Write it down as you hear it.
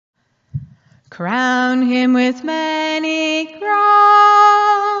Crown him with many crowns,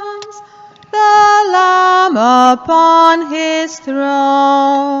 the Lamb upon his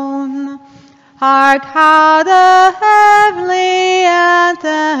throne. Hark how the heavenly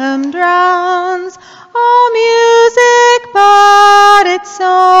anthem drowns, all music but its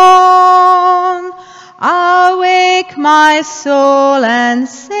own. Awake, my soul, and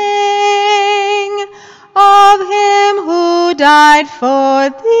sing of him who died for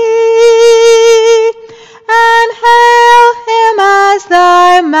thee, and hail him as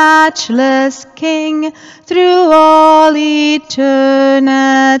thy matchless King through all eternity.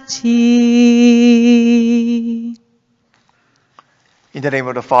 In the name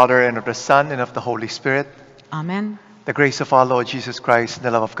of the Father, and of the Son, and of the Holy Spirit. Amen. The grace of our Lord Jesus Christ, and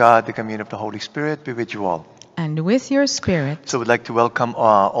the love of God, the communion of the Holy Spirit be with you all. And with your spirit. So we'd like to welcome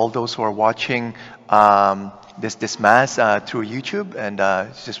all those who are watching this Mass through YouTube, and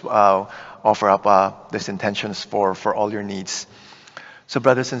just offer up these intentions for all your needs. So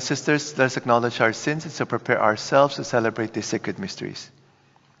brothers and sisters, let us acknowledge our sins and so prepare ourselves to celebrate these sacred mysteries.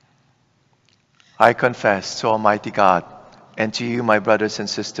 I confess to Almighty God and to you, my brothers and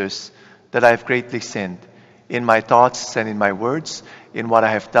sisters, that I have greatly sinned in my thoughts and in my words, in what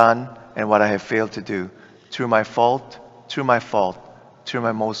I have done and what I have failed to do, through my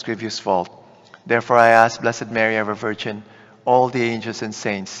most grievous fault. Therefore I ask Blessed Mary, ever Virgin, all the angels and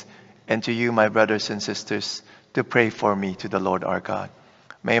saints, and to you, my brothers and sisters, to pray for me to the Lord our God.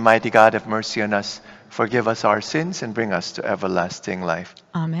 May Almighty God have mercy on us, forgive us our sins, and bring us to everlasting life.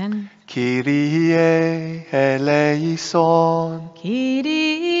 Amen. Kyrie eleison.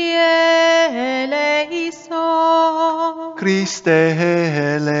 Kyrie eleison. Christe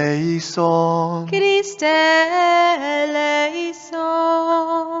eleison. Christe eleison.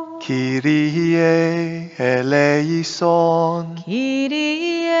 Kyrie eleison.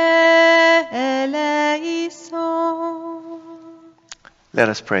 Kyrie eleison. Let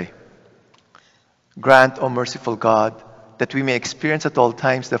us pray. Grant, O merciful God, that we may experience at all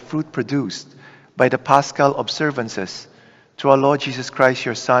times the fruit produced by the Paschal observances, through our Lord Jesus Christ,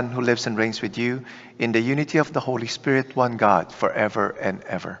 your Son, who lives and reigns with you in the unity of the Holy Spirit, one God, forever and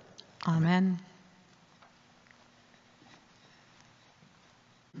ever. Amen.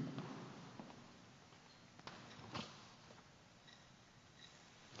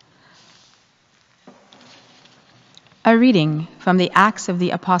 A reading from the Acts of the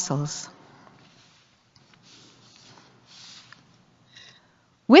Apostles.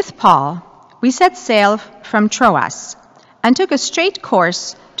 With Paul, we set sail from Troas and took a straight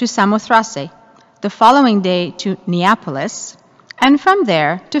course to Samothrace, the following day to Neapolis, and from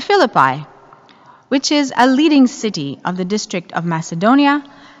there to Philippi, which is a leading city of the district of Macedonia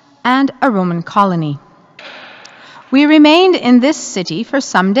and a Roman colony. We remained in this city for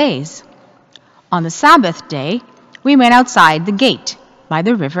some days. On the Sabbath day, we went outside the gate by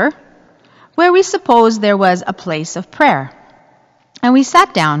the river, where we supposed there was a place of prayer, and we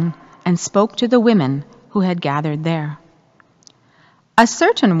sat down and spoke to the women who had gathered there. A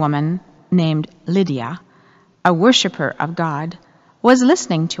certain woman named Lydia, a worshiper of God, was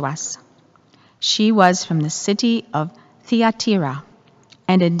listening to us. She was from the city of Thyatira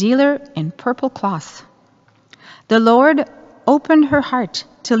and a dealer in purple cloth. The Lord opened her heart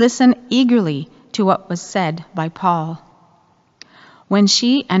to listen eagerly to what was said by Paul. When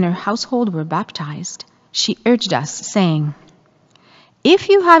she and her household were baptized, she urged us, saying, "If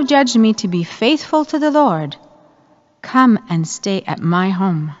you have judged me to be faithful to the Lord, come and stay at my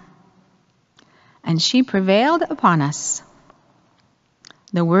home." And she prevailed upon us.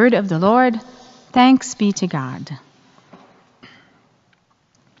 The word of the Lord. Thanks be to God.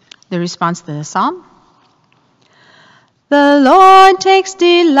 The response to the psalm. The Lord takes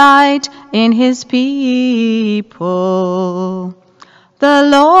delight in his people. The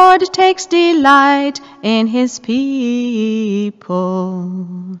Lord takes delight in his people.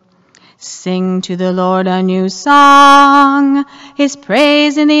 Sing to the Lord a new song, his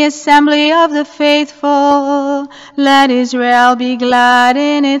praise in the assembly of the faithful. Let Israel be glad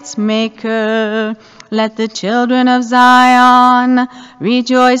in its Maker. Let the children of Zion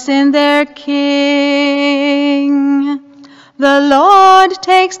rejoice in their King. The Lord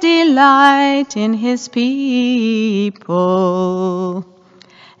takes delight in his people.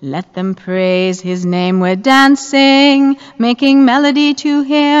 Let them praise his name with dancing, making melody to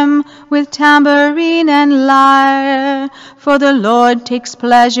him with tambourine and lyre. For the Lord takes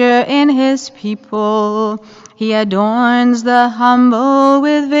pleasure in his people. He adorns the humble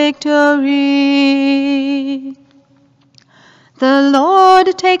with victory. The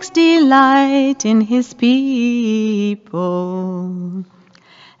Lord takes delight in his people.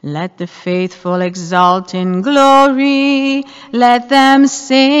 Let the faithful exult in glory. Let them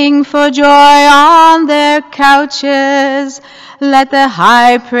sing for joy on their couches. Let the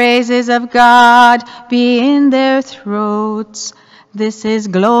high praises of God be in their throats. This is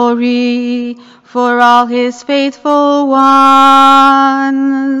glory for all his faithful ones.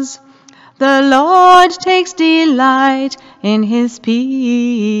 The Lord takes delight in his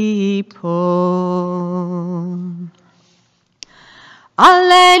people.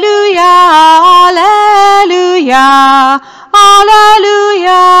 Alleluia, alleluia,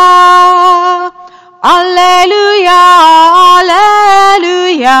 alleluia. Alleluia,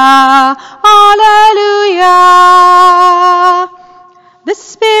 alleluia, alleluia. The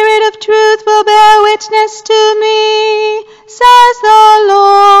Spirit of truth will bear witness to me, says the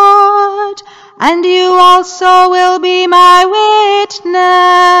Lord, and you also will be my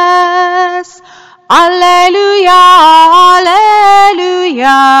witness. Alleluia,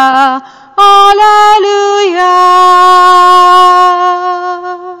 alleluia, alleluia.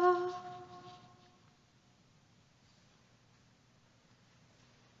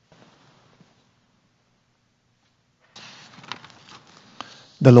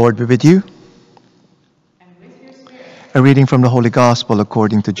 The Lord be with you. And with your spirit. A reading from the Holy Gospel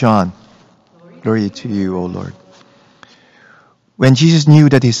according to John. Glory to you, O Lord. When Jesus knew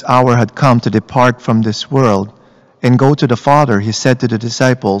that his hour had come to depart from this world and go to the Father, he said to the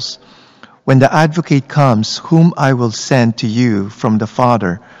disciples, "When the Advocate comes, whom I will send to you from the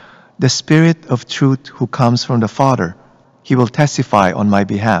Father, the Spirit of truth who comes from the Father, he will testify on my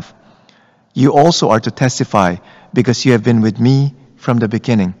behalf. You also are to testify, because you have been with me from the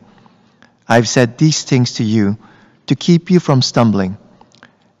beginning. I've said these things to you to keep you from stumbling.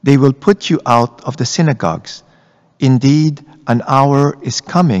 They will put you out of the synagogues. Indeed, an hour is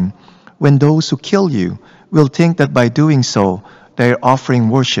coming when those who kill you will think that by doing so they are offering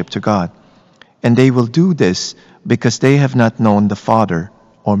worship to God. And they will do this because they have not known the Father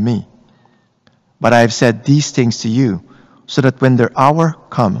or me. But I have said these things to you so that when their hour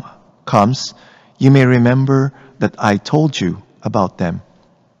comes, you may remember that I told you about them."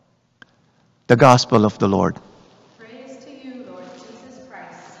 The Gospel of the Lord. Praise to you, Lord Jesus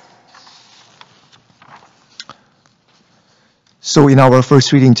Christ. So in our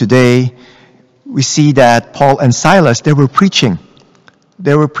first reading today, we see that Paul and Silas, they were preaching.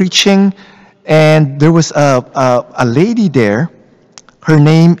 They were preaching, and there was a lady there. Her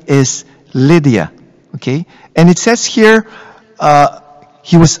name is Lydia. Okay? And it says here,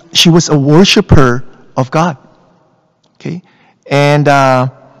 she was a worshiper of God. Okay? And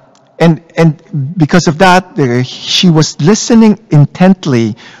because of that, she was listening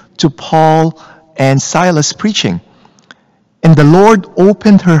intently to Paul and Silas preaching. And the Lord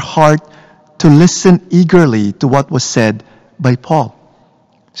opened her heart to listen eagerly to what was said by Paul.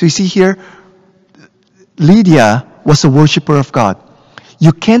 So you see here, Lydia was a worshiper of God.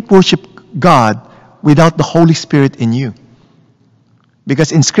 You can't worship God without the Holy Spirit in you.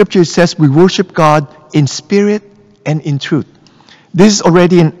 Because in Scripture it says we worship God in spirit and in truth. This is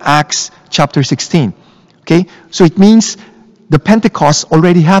already in Acts chapter 16. Okay? So it means the Pentecost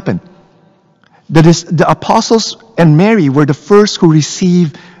already happened. That is, the apostles and Mary were the first who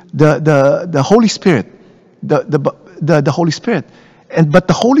received the Holy Spirit. The Holy Spirit. But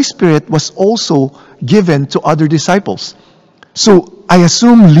the Holy Spirit was also given to other disciples. So I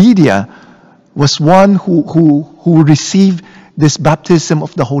assume Lydia was one who received this baptism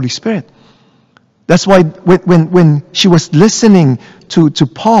of the Holy Spirit. That's why when she was listening to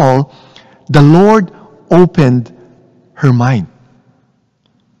Paul, the Lord opened her mind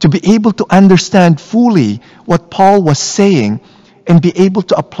to be able to understand fully what Paul was saying and be able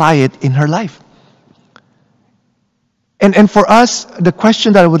to apply it in her life. And for us, the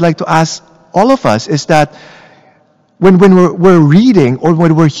question that I would like to ask all of us is that when we're reading or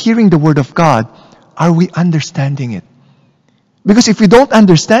when we're hearing the Word of God, are we understanding it? Because if we don't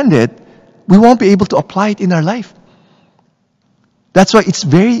understand it, we won't be able to apply it in our life. That's why it's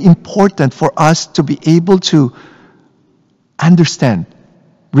very important for us to be able to understand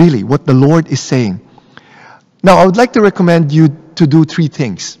really what the Lord is saying. Now, I would like to recommend you to do 3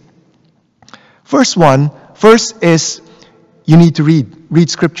 things. First is you need to read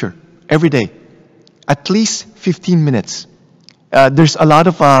Scripture every day, at least 15 minutes. There's a lot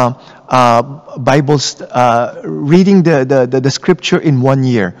of Bibles reading the Scripture in 1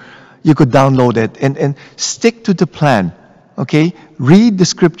 year. You could download it and stick to the plan. Okay, read the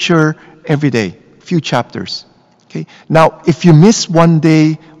Scripture every day, few chapters. Okay, now if you miss 1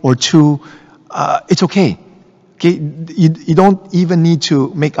 day or 2, it's okay. Okay, you don't even need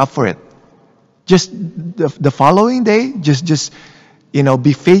to make up for it. Just the following day, just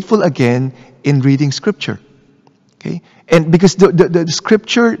Be faithful again in reading Scripture. Okay? And because the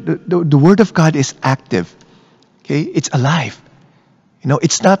Scripture, the Word of God is active. Okay? It's alive.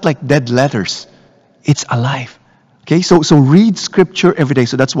 It's not like dead letters. It's alive. Okay? So read Scripture every day.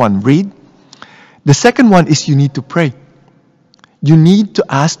 So that's one. Read. The second one is you need to pray. You need to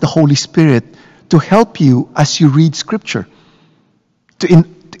ask the Holy Spirit to help you as you read Scripture.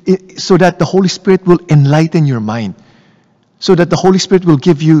 So that the Holy Spirit will enlighten your mind. So that the Holy Spirit will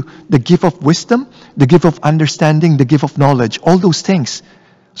give you the gift of wisdom, the gift of understanding, the gift of knowledge, all those things.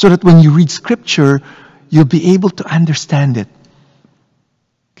 So that when you read Scripture, you'll be able to understand it.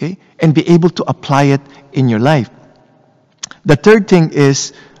 Okay? And be able to apply it in your life. The third thing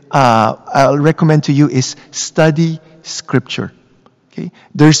is, I'll recommend to you is study Scripture. Okay?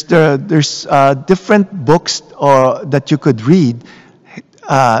 There's different books that you could read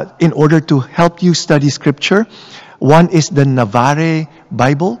in order to help you study Scripture. One is the Navarre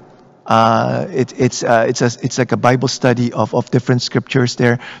Bible. It's like a Bible study of different scriptures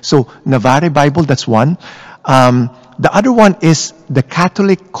there. So Navarre Bible, that's one. The other one is the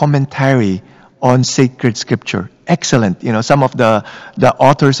Catholic Commentary on Sacred Scripture. Excellent. Some of the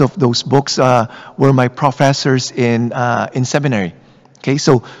authors of those books were my professors in seminary. Okay,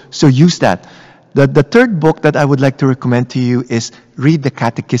 so use that. The third book that I would like to recommend to you is read the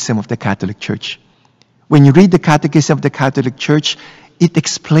Catechism of the Catholic Church. When you read the Catechism of the Catholic Church, it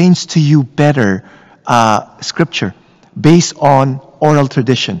explains to you better Scripture based on oral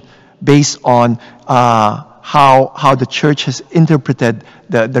tradition, based on how the Church has interpreted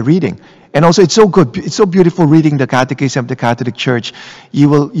the reading. And also, it's so good. It's so beautiful reading the Catechism of the Catholic Church. You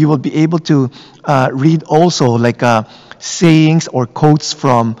will be able to read also like sayings or quotes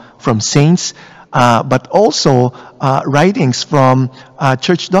from saints, but also writings from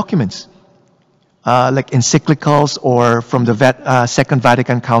church documents, like encyclicals or from the Second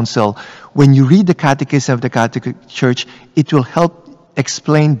Vatican Council. When you read the Catechism of the Catholic Church, it will help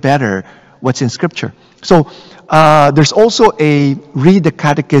explain better what's in Scripture. So there's also a Read the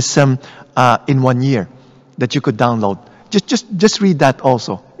Catechism in 1 year that you could download. Just read that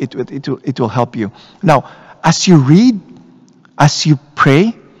also. It will help you. Now, as you read, as you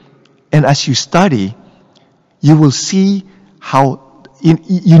pray, and as you study, you will see how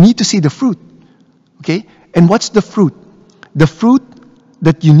you need to see the fruit. Okay? And what's the fruit? The fruit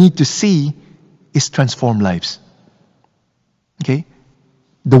that you need to see is transform lives. Okay?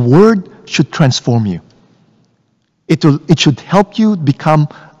 The Word should transform you. It should help you become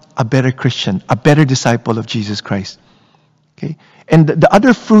a better Christian, a better disciple of Jesus Christ. Okay? And the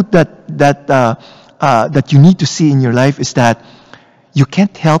other fruit that you need to see in your life is that you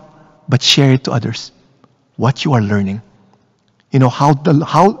can't help but share it to others. What you are learning.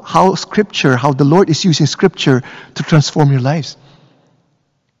 How Scripture, how the Lord is using Scripture to transform your lives.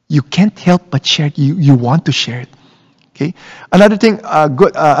 You can't help but share it. You want to share it. Okay. Another thing,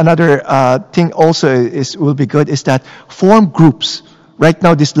 thing also will be good is that form groups. Right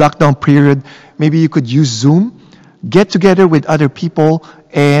now, this lockdown period, maybe you could use Zoom, get together with other people,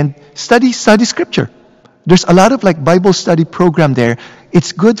 and study Scripture. There's a lot of like Bible study program there.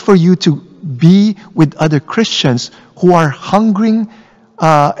 It's good for you to be with other Christians who are hungering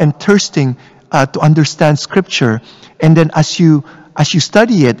and thirsting to understand Scripture. And then as you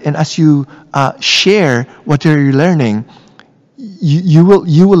study it and as you share what you're learning, you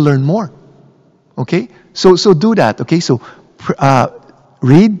will learn more. Okay? So do that. Okay? So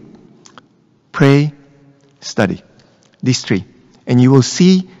read, pray, study. These three. And you will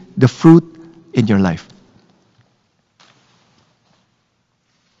see the fruit in your life.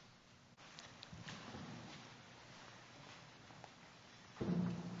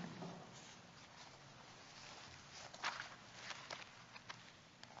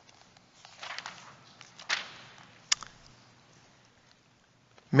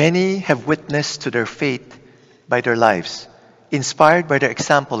 Many have witnessed to their faith by their lives. Inspired by their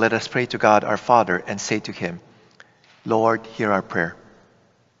example, let us pray to God our Father and say to Him, Lord, hear our prayer.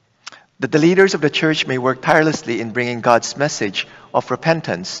 That the leaders of the church may work tirelessly in bringing God's message of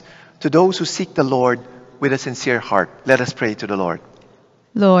repentance to those who seek the Lord with a sincere heart. Let us pray to the Lord.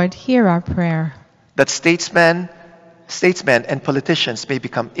 Lord, hear our prayer. That statesmen and politicians may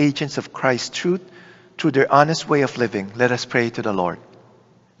become agents of Christ's truth through their honest way of living. Let us pray to the Lord.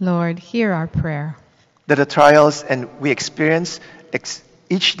 Lord, hear our prayer. That the trials we experience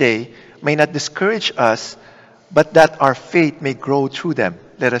each day may not discourage us, but that our faith may grow through them.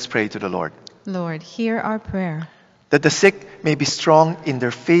 Let us pray to the Lord. Lord, hear our prayer. That the sick may be strong in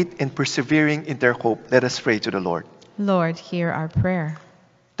their faith and persevering in their hope. Let us pray to the Lord. Lord, hear our prayer.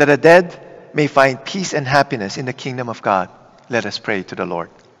 That the dead may find peace and happiness in the kingdom of God. Let us pray to the Lord.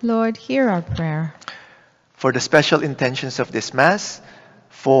 Lord, hear our prayer. For the special intentions of this Mass,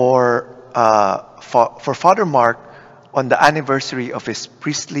 for Father Mark on the anniversary of his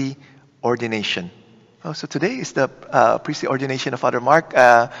priestly ordination. Oh, so today is the priestly ordination of Father Mark.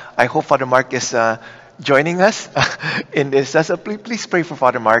 I hope Father Mark is joining us in this. So please pray for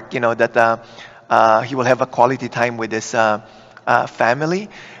Father Mark, that he will have a quality time with his family.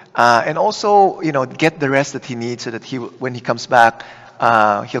 And also, get the rest that he needs so that when he comes back,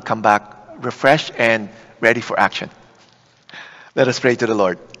 he'll come back refreshed and ready for action. Let us pray to the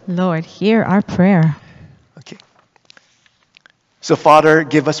Lord. Lord, hear our prayer. Okay. So, Father,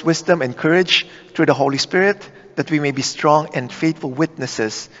 give us wisdom and courage through the Holy Spirit that we may be strong and faithful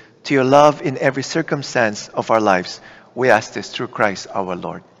witnesses to your love in every circumstance of our lives. We ask this through Christ our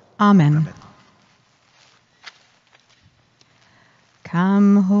Lord. Amen. Amen.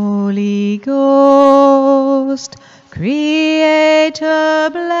 Come, Holy Ghost, Creator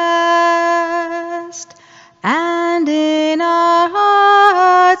blessed, and in our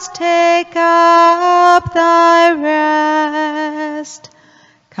hearts take up thy rest.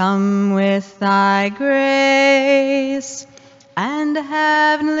 Come with thy grace and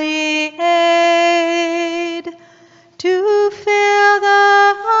heavenly aid to fill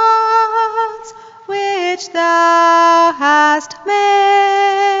the hearts which thou hast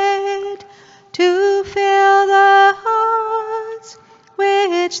made, to fill the hearts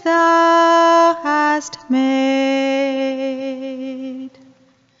which thou hast made.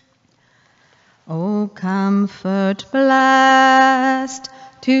 O comfort blessed,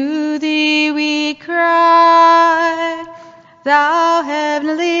 to thee we cry, thou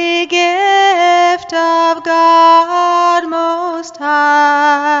heavenly gift of God Most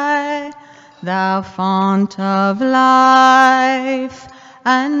High, thou fount of life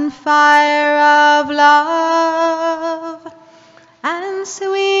and fire of love, and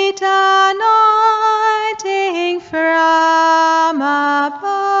sweet anointing from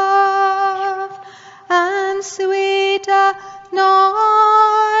above, and sweet anointing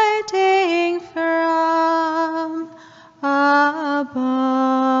from above.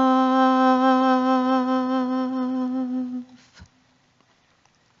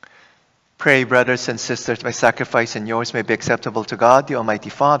 Pray, brothers and sisters, my sacrifice and yours may be acceptable to God, the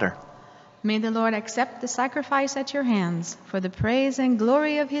Almighty Father. May the Lord accept the sacrifice at your hands for the praise and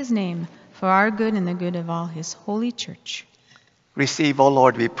glory of his name, for our good and the good of all his holy church. Receive, O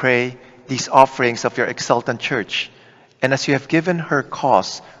Lord, we pray, these offerings of your exultant church, and as you have given her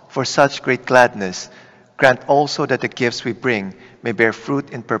cause for such great gladness, grant also that the gifts we bring may bear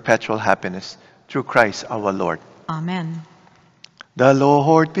fruit in perpetual happiness. Through Christ our Lord. Amen. The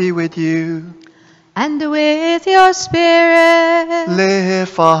Lord be with you. And with your spirit,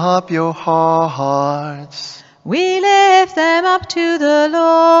 Lift up your hearts. we lift them up to the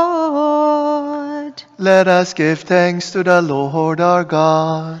Lord. Let us give thanks to the Lord our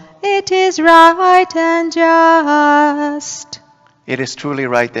God. It is right and just. It is truly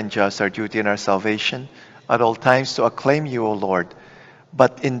right and just, our duty and our salvation, at all times to acclaim you, O Lord,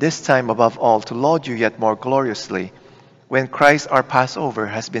 but in this time above all to laud you yet more gloriously, when Christ our Passover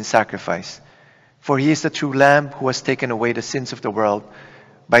has been sacrificed. For he is the true Lamb who has taken away the sins of the world.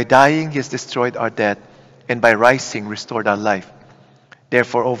 By dying he has destroyed our death, and by rising restored our life.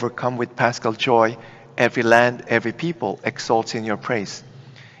 Therefore, overcome with paschal joy, every land, every people exalts in your praise.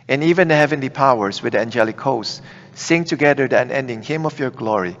 And even the heavenly powers with the angelic hosts sing together the unending hymn of your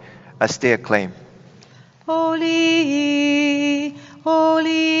glory as they acclaim. Holy,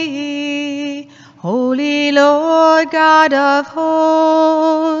 holy, holy Lord God of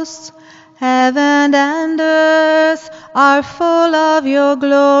hosts, heaven and earth are full of your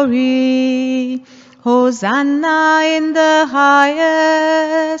glory. Hosanna in the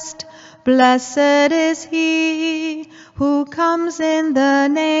highest. Blessed is he who comes in the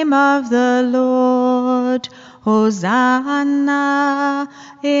name of the Lord. Hosanna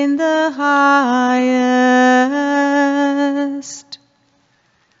in the highest.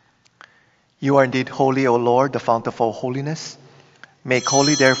 You are indeed holy, O Lord, the fount of all holiness. Make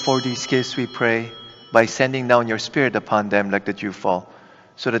holy, therefore, these gifts, we pray, by sending down your Spirit upon them like the dewfall,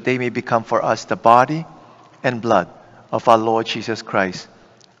 so that they may become for us the body and blood of our Lord Jesus Christ.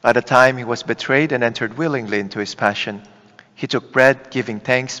 At the time he was betrayed and entered willingly into his passion, he took bread, giving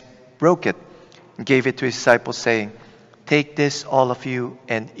thanks, broke it, and gave it to his disciples, saying, "Take this, all of you,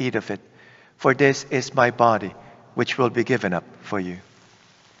 and eat of it, for this is my body, which will be given up for you."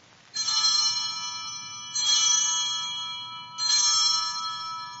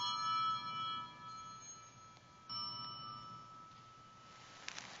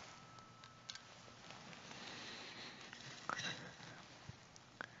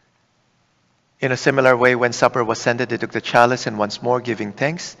 In a similar way, when supper was ended, he took the chalice, and once more giving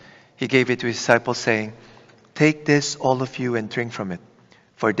thanks, he gave it to his disciples, saying, "Take this, all of you, and drink from it.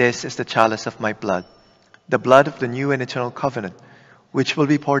 For this is the chalice of my blood, the blood of the new and eternal covenant, which will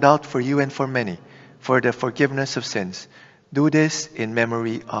be poured out for you and for many, for the forgiveness of sins. Do this in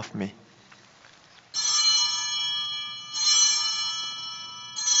memory of me."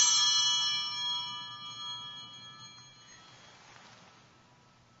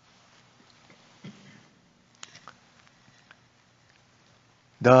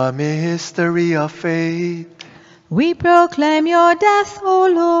 The mystery of faith. We proclaim your death, O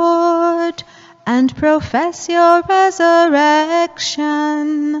Lord, and profess your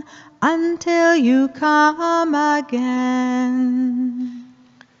resurrection until you come again.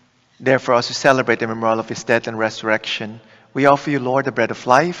 Therefore, as we celebrate the memorial of his death and resurrection, we offer you, Lord, the bread of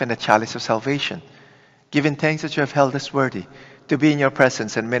life and the chalice of salvation, giving thanks that you have held us worthy to be in your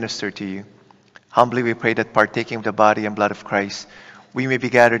presence and minister to you. Humbly we pray that, partaking of the body and blood of Christ, we may be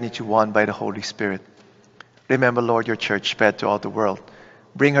gathered into one by the Holy Spirit. Remember, Lord, your church spread throughout the world.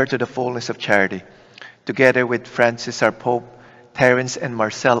 Bring her to the fullness of charity, together with Francis, our Pope, Terence and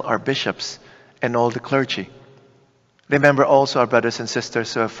Marcel, our bishops, and all the clergy. Remember also our brothers and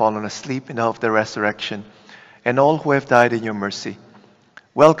sisters who have fallen asleep in the hope of the resurrection, and all who have died in your mercy.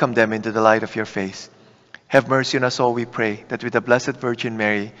 Welcome them into the light of your face. Have mercy on us all, we pray, that with the Blessed Virgin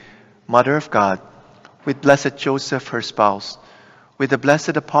Mary, Mother of God, with blessed Joseph, her spouse, with the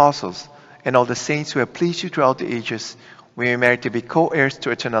blessed apostles, and all the saints who have pleased you throughout the ages, we may merit to be co-heirs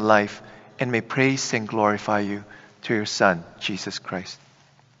to eternal life, and may praise and glorify you through your Son, Jesus Christ.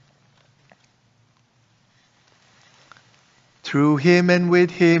 Through him and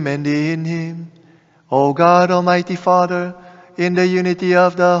with him and in him, O God, Almighty Father, in the unity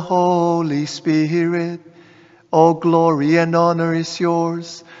of the Holy Spirit, all glory and honor is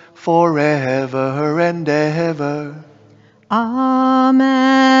yours forever and ever. Amen.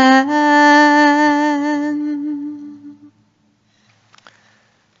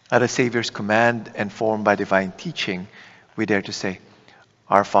 At the Savior's command and formed by divine teaching, we dare to say,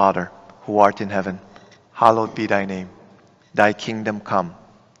 Our Father, who art in heaven, hallowed be thy name. Thy kingdom come,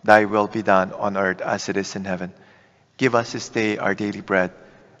 thy will be done on earth as it is in heaven. Give us this day our daily bread,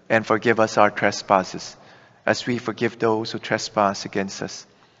 and forgive us our trespasses, as we forgive those who trespass against us.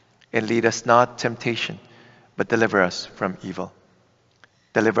 And lead us not to temptation, but deliver us from evil.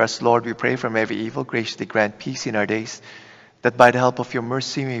 Deliver us, Lord, we pray, from every evil. Graciously grant peace in our days, that by the help of your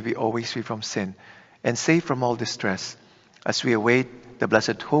mercy may be always free from sin, and safe from all distress, as we await the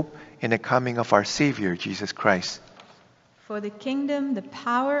blessed hope in the coming of our Savior, Jesus Christ. For the kingdom, the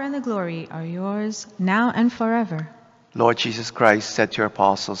power, and the glory are yours, now and forever. Lord Jesus Christ said to your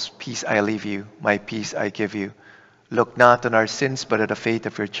apostles, Peace I leave you, my peace I give you. Look not on our sins, but at the faith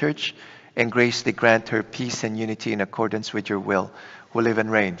of your church, and graciously grant her peace and unity in accordance with your will, who live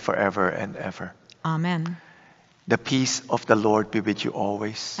and reign forever and ever. Amen. The peace of the Lord be with you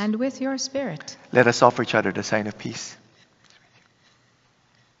always. And with your spirit. Let us offer each other the sign of peace.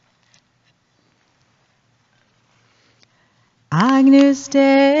 Agnus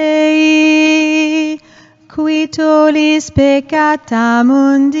Dei, qui tollis peccata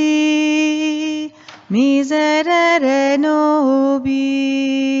mundi, miserere nobis.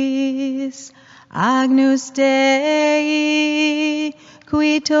 Agnus Dei,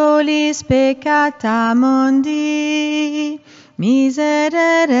 qui tollis peccata mundi,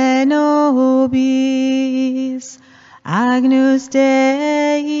 miserere nobis. Agnus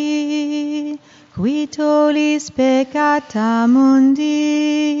Dei, qui tollis peccata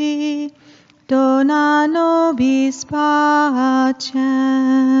mundi, dona nobis pacem.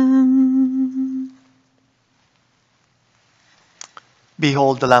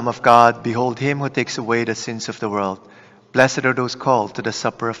 Behold the Lamb of God, behold him who takes away the sins of the world. Blessed are those called to the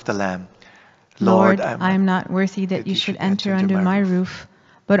supper of the Lamb. Lord, I am not worthy that you should enter under my roof,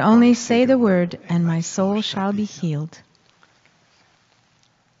 but only say the word, and my soul shall be healed.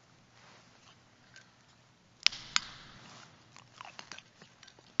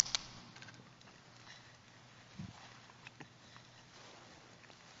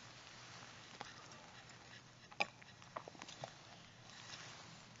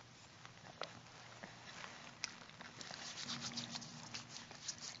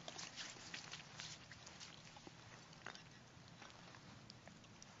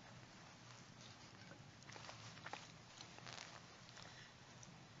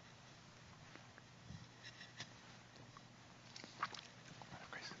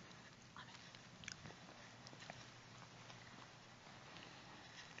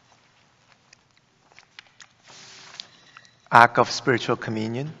 Act of spiritual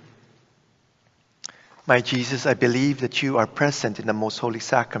communion. My Jesus, I believe that you are present in the most holy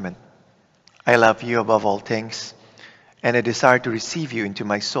sacrament. I love you above all things, and I desire to receive you into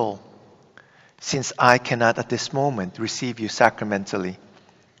my soul. Since I cannot at this moment receive you sacramentally,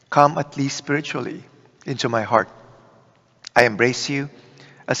 come at least spiritually into my heart. I embrace you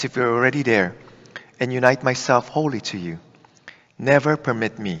as if you're already there and unite myself wholly to you. Never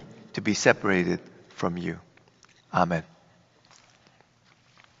permit me to be separated from you. Amen.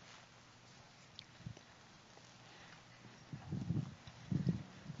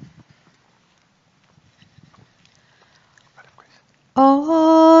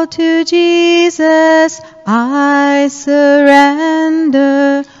 All to Jesus I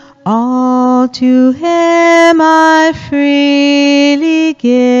surrender, all to him I freely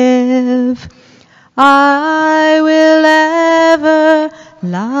give. I will ever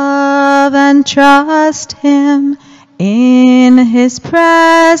love and trust him, in his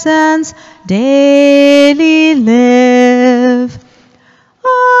presence daily live.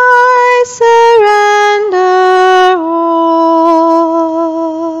 I surrender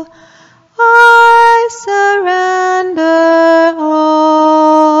all, I surrender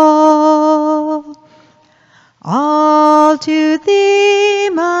all to thee,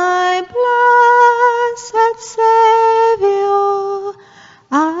 my blessed Savior,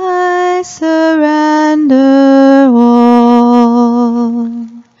 I surrender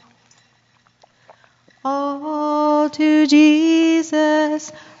all to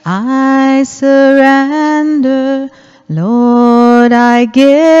Jesus I surrender. Lord, I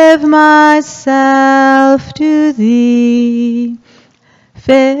give myself to thee.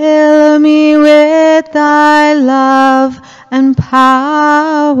 Fill me with thy love and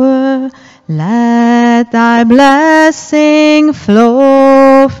power. Let thy blessing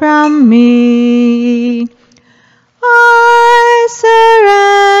flow from me. I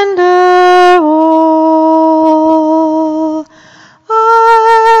surrender all.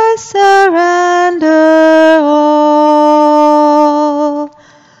 I surrender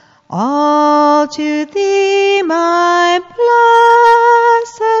all to thee, my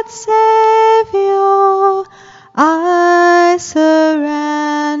blessed Savior, I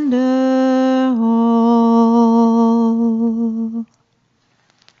surrender all.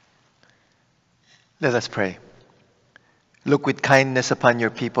 Let us pray. Look with kindness upon your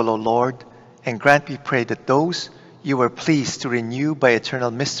people, O Lord, and grant, we pray, that those you were pleased to renew by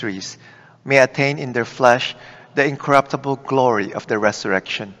eternal mysteries may attain in their flesh the incorruptible glory of the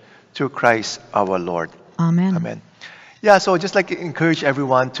resurrection, through Christ our Lord. Amen. Amen. Yeah, so just like to encourage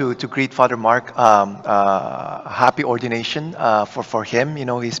everyone to greet Father Mark. Happy ordination for him. You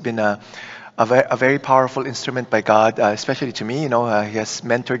know, he's been a very powerful instrument by God, especially to me. You know, he has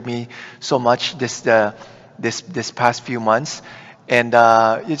mentored me so much this past few months. And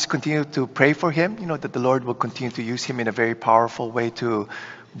just continue to pray for him, you know, that the Lord will continue to use him in a very powerful way to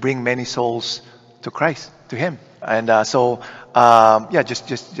bring many souls to Christ, to him. And just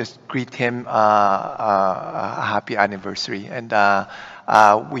greet him a happy anniversary. And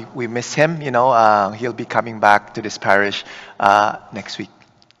we miss him, you know. He'll be coming back to this parish next week.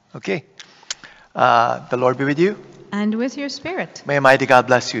 Okay. The Lord be with you. And with your spirit. May Almighty God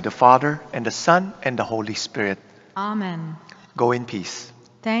bless you, the Father, and the Son, and the Holy Spirit. Amen. Go in peace.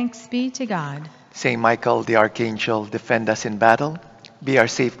 Thanks be to God. Saint Michael the Archangel, defend us in battle. Be our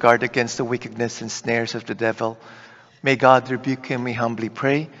safeguard against the wickedness and snares of the devil. May God rebuke him, we humbly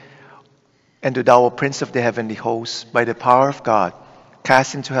pray. And do thou, O Prince of the heavenly hosts, by the power of God,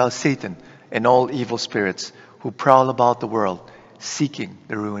 cast into hell Satan and all evil spirits who prowl about the world, seeking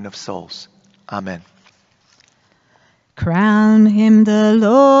the ruin of souls. Amen. Crown him the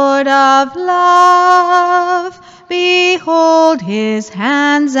Lord of love. Behold his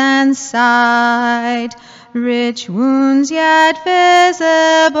hands and side, rich wounds yet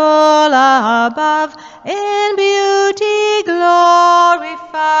visible above, in beauty glorified.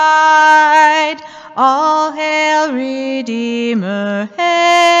 All hail, Redeemer,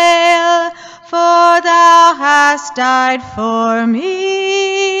 hail, for thou hast died for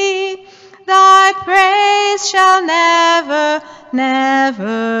me. Thy praise shall never,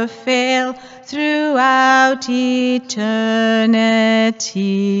 never fail throughout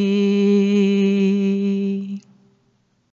eternity.